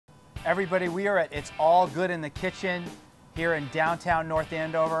Everybody, we are at It's All Good in the Kitchen here in downtown North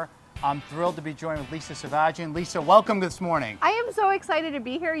Andover. I'm thrilled to be joined with Lisa Sevajian. Lisa, welcome this morning. I am so excited to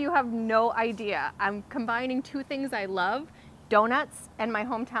be here. You have no idea. I'm combining two things I love, donuts and my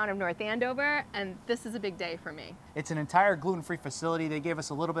hometown of North Andover, and this is a big day for me. It's an entire gluten-free facility. They gave us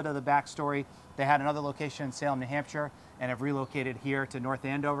a little bit of the backstory. They had another location in Salem, New Hampshire, and have relocated here to North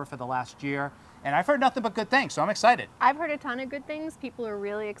Andover for the last year. And I've heard nothing but good things, so I'm excited. I've heard a ton of good things. People are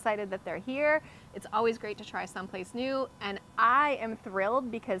really excited that they're here. It's always great to try someplace new, and I am thrilled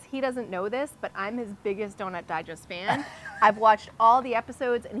because he doesn't know this, but I'm his biggest Donut Digest fan. I've watched all the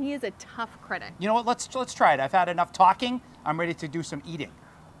episodes, and he is a tough critic. You know what, let's try it. I've had enough talking. I'm ready to do some eating.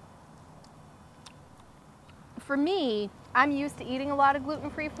 For me, I'm used to eating a lot of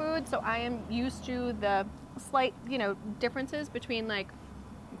gluten-free food, so I am used to the slight, differences between like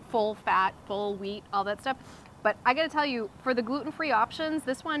full fat, full wheat, all that stuff. But I gotta tell you, for the gluten-free options,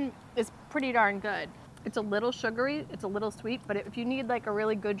 this one is pretty darn good. It's a little sugary, it's a little sweet, but if you need like a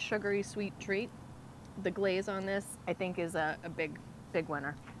really good sugary sweet treat, the glaze on this, I think, is a big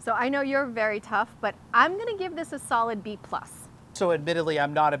winner. So I know you're very tough, but I'm gonna give this a solid B+. So admittedly,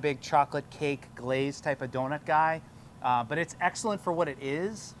 I'm not a big chocolate cake glaze type of donut guy, but it's excellent for what it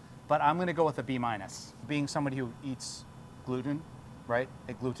is, but I'm gonna go with a B-. Being somebody who eats gluten, right,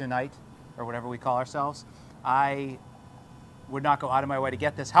 a glutenite, or whatever we call ourselves, I would not go out of my way to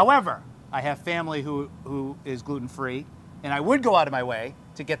get this. However, I have family who is gluten-free, and I would go out of my way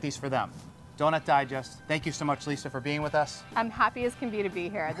to get these for them. Donut Digest, thank you so much, Lisa, for being with us. I'm happy as can be to be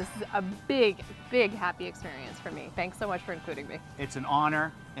here. This is a big, big happy experience for me. Thanks so much for including me. It's an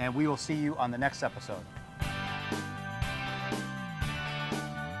honor, and we will see you on the next episode.